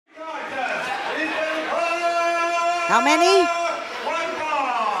How many? 1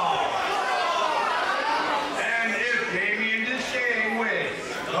 ball. And if Damien Deschain wins,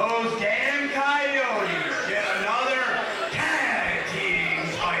 those Damn Coyotes get another tag team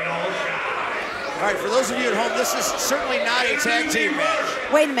title shot. All right, for those of you at home, this is certainly not a tag team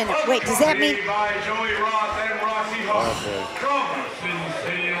match. Wait a minute. Wait, does that mean? By Joey Roth and Roxy from Sin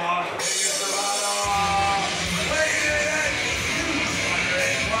City, Las Vegas, Nevada. Weighing in at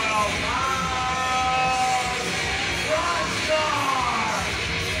 212 pounds, Rockstar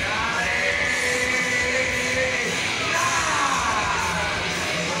Jonny Nigh.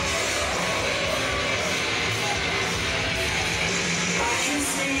 I can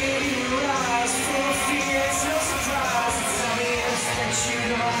see it in your eyes, full of fear, it's no surprise. It's obvious that you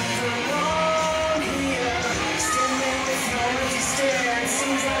don't belong here. Standing with no empty stare, it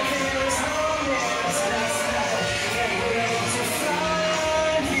seems like there is home there. So that's not a way to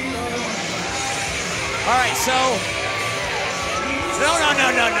find you. All right, so no,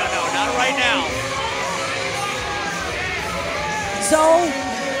 not right now. So?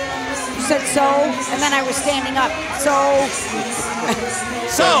 You said so, and then I was standing up. So?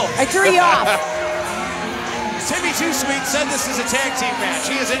 I threw you off. Timmy Too Sweet said this is a tag team match.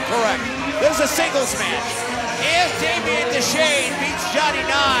 He is incorrect. This is a singles match. If Damien Deschain beats Jonny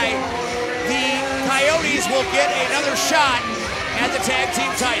Nigh, the Coyotes will get another shot at the tag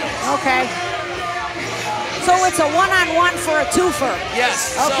team title. Okay. So it's a one-on-one for a twofer.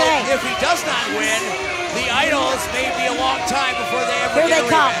 Yes. Okay. So if he does not win, the Idols may be a long time before they ever get a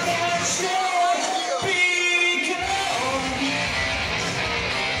rematch.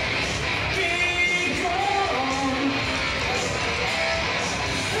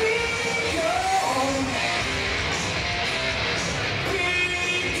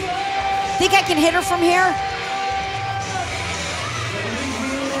 Think I can hit her from here?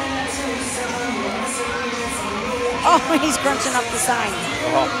 Oh, he's crunching up the sign.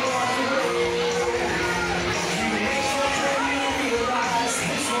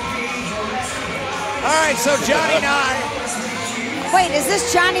 All right, so Jonny Nigh. Wait, is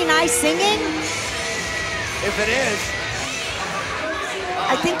this Jonny Nigh singing? If it is.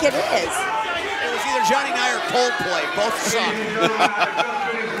 I think it is. It was either Jonny Nigh or Coldplay, both sung.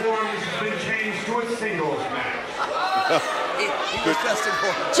 Good.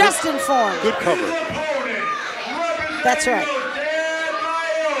 Just informed. Good cover. That's right.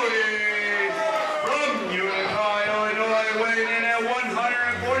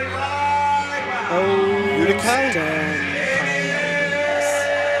 Oh, Utica?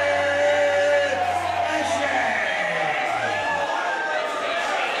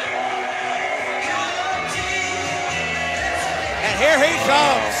 And here he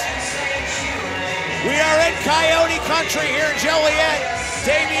comes. We are in Coyote country here in Joliet.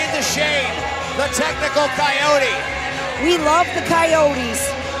 Damien Deschain, the technical Coyote. We love the Coyotes.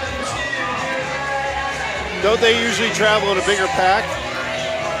 Don't they usually travel in a bigger pack?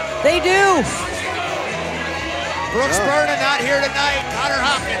 They do. Brooks Burna not here tonight. Connor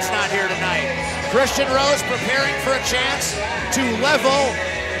Hopkins not here tonight. Christian Rose preparing for a chance to level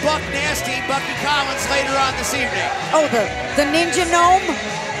Buck Nasty, Bucky Collins later on this evening. Oh, the ninja gnome?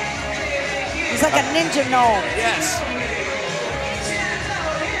 He's like a ninja gnome. Yes.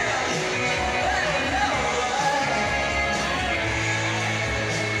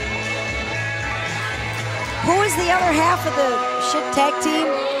 Who is the other half of the shit tag team?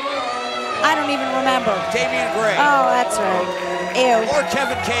 I don't even remember. Damian Gray. Oh, that's right. Ew. Or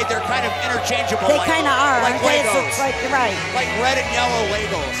Kevin Cade. They're kind of interchangeable. They kind of are. Like Okay, Legos. so it's like, right. Like red and yellow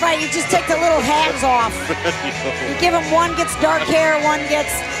Legos. Right, you just take the little hands off. You give them one gets dark hair, one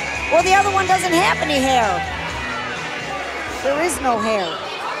gets... Well, the other one doesn't have any hair. There is no hair.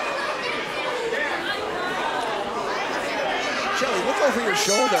 Shelly, look over your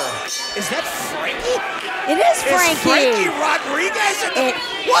shoulder. Is that Frankie? It is Frankie. Is Frankie Rodriguez in the...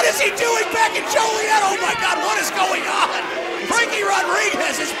 What is he doing back in Joliet? Oh my God, what is going on? Frankie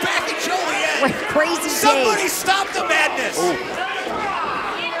Rodriguez is back in Joliet. Crazy Somebody days. stop the madness. Oh.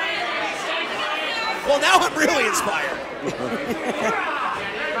 Well, now I'm really inspired.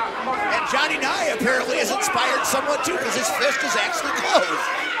 And Jonny Nigh apparently is inspired somewhat too because his fist is actually closed.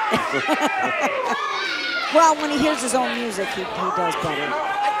 Well, when he hears his own music, he does better.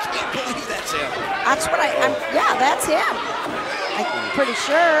 I can't believe that's him. That's what yeah, that's him. I'm pretty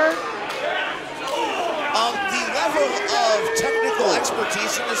sure. The level of technical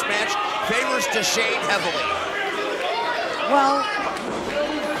expertise in this match favors Deschain heavily. Well,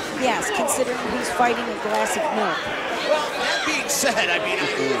 yes, considering he's fighting a glass of milk. Well, that being said, I mean,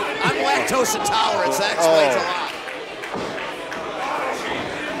 I'm lactose intolerant, so that explains a lot.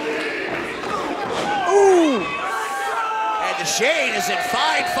 1, Deschain is in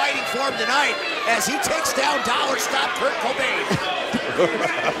fine fighting form tonight as he takes down Dollar Stop Kurt Cobain.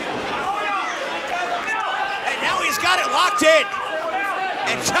 And now he's got it locked in.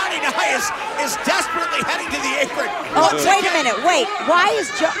 And Jonny Nigh is desperately heading to the apron. Oh, wait a minute, wait. Why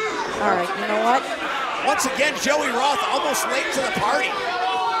is all right, you know what? Once again, Joey Roth almost late to the party.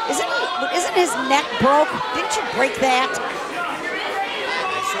 Isn't his neck broke? Didn't you break that?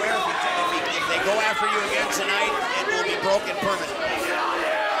 I swear, if they go after you again tonight, it will be broken permanently.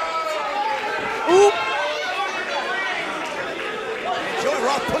 Oop. Joey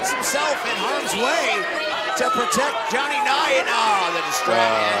Roth puts himself in harm's way to protect Jonny Nigh, and the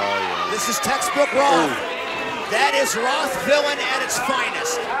distraction. This is textbook Roth. That is Roth villain at its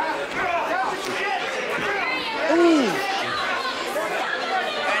finest. Ooh.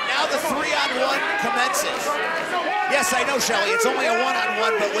 And now the 3-on-1 commences. Yes, I know, Shelly, it's only a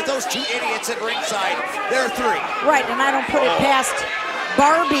 1-on-1, but with those two idiots at ringside, there are 3. Right, and I don't put it past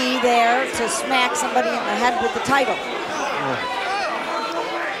Barbie there to smack somebody in the head with the title.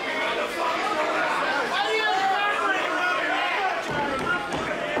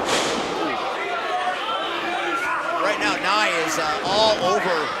 Right now, Nigh is all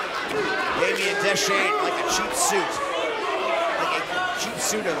over Damien Deschain like a cheap suit. Like a cheap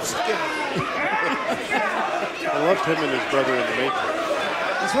suit of skin. I loved him and his brother in the Matrix.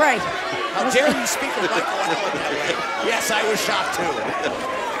 That's right. How dare you speak of Michael Allen that way? Yes, I was shocked too.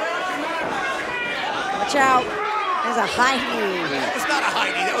 Watch out. There's a high knee. That was not a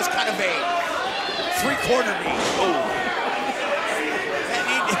high knee, that was kind of a 3-quarter knee. Oh.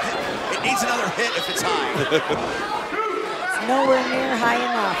 It needs another hit if it's high. It's nowhere near high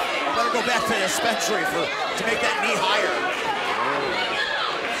enough. I better go back to the dispensary to make that knee higher.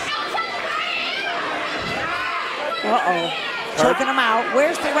 Uh-oh. Choking him out.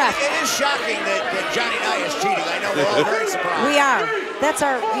 Where's the ref? It is shocking that Jonny Nigh is cheating. I know we're all very surprised. We are.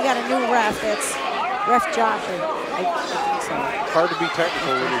 We got a new ref. That's Ref Joffrey. I think so. Hard to be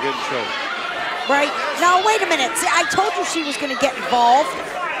technical when you're getting choked. Right? Now, wait a minute. See, I told you she was going to get involved.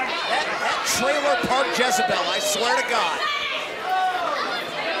 That trailer park Jezebel, I swear to God.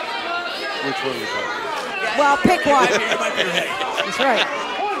 Which one was that? Yeah, well, pick one. It might be right. That's right.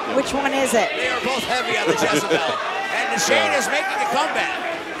 Which one is it? They are both heavy on the Jezebel. And Deschain is making a comeback.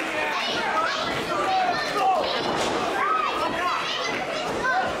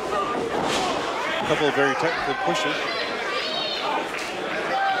 A couple of very technical pushes.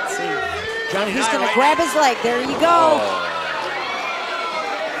 Let's see. Jonny He's Nigh going to right grab his leg. There you go.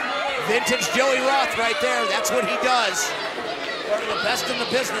 Vintage Joey Roth right there. That's what he does. One of the best in the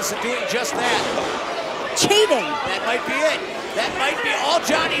business of doing just that. Cheating. That might be it. That might be all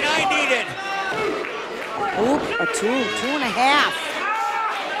Jonny Nigh needed. Oop, a 2.5.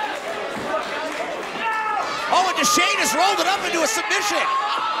 Oh, and Deschain has rolled it up into a submission.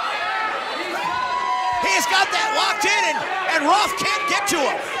 He's got that locked in, and Roth can't get to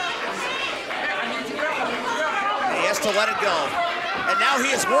him. He has to let it go. And now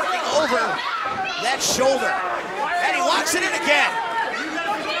he is working over that shoulder. And he locks it in again.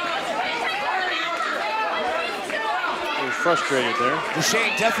 He was frustrated there.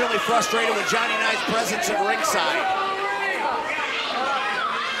 Deschain definitely frustrated with Jonny Nigh's presence at ringside.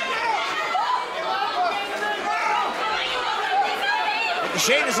 And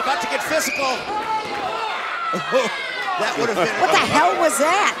Deschain is about to get physical. That would have been... What the hell was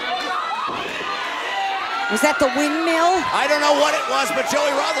that? Was that the windmill? I don't know what it was, but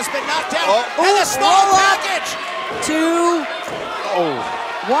Joey Roth has been knocked down. And a small package. 2. Oh.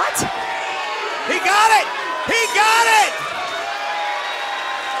 What? He got it. He got it.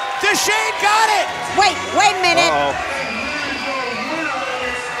 Deschain got it. Wait a minute.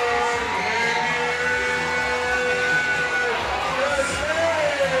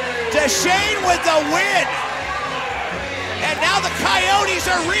 Deschain with the win. And now the Coyotes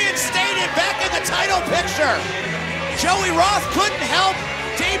are reinstated back in the title picture. Joey Roth couldn't help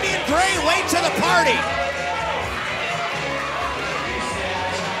Damien Gray late to the party.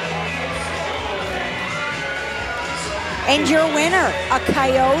 And your winner, a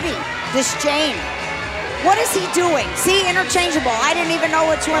Coyote, Deschain. What is he doing? See, interchangeable. I didn't even know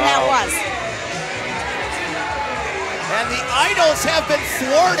which one that was. And the Idols have been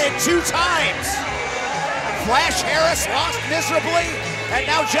thwarted 2 times. Flash Harris lost miserably, and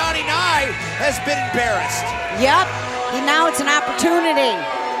now Jonny Nigh has been embarrassed. Yep, and now it's an opportunity.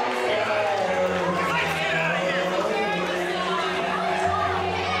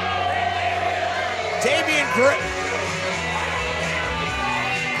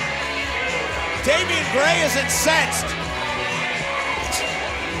 Damien Gray is incensed.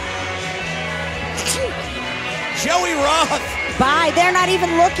 Joey Roth. Bye. They're not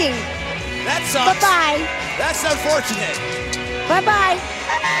even looking. That sucks. Bye-bye. That's unfortunate. Bye-bye.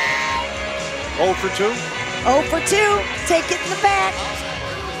 0 for 2. 0 for 2. Take it in the back.